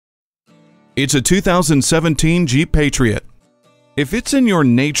It's a 2017 Jeep Patriot. If it's in your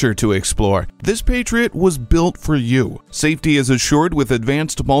nature to explore, this Patriot was built for you. Safety is assured with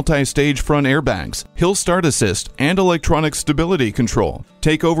advanced multi-stage front airbags, hill start assist, and electronic stability control.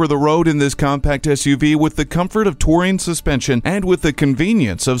 Take over the road in this compact SUV with the comfort of touring suspension and with the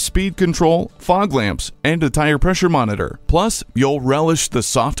convenience of speed control, fog lamps, and a tire pressure monitor. Plus, you'll relish the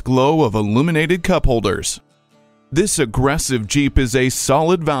soft glow of illuminated cup holders. This aggressive Jeep is a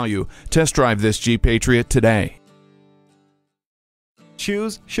solid value. Test drive this Jeep Patriot today.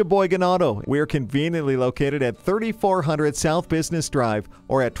 Choose Sheboygan Auto. We're conveniently located at 3400 South Business Drive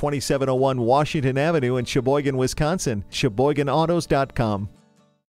or at 2701 Washington Avenue in Sheboygan, Wisconsin. SheboyganAutos.com.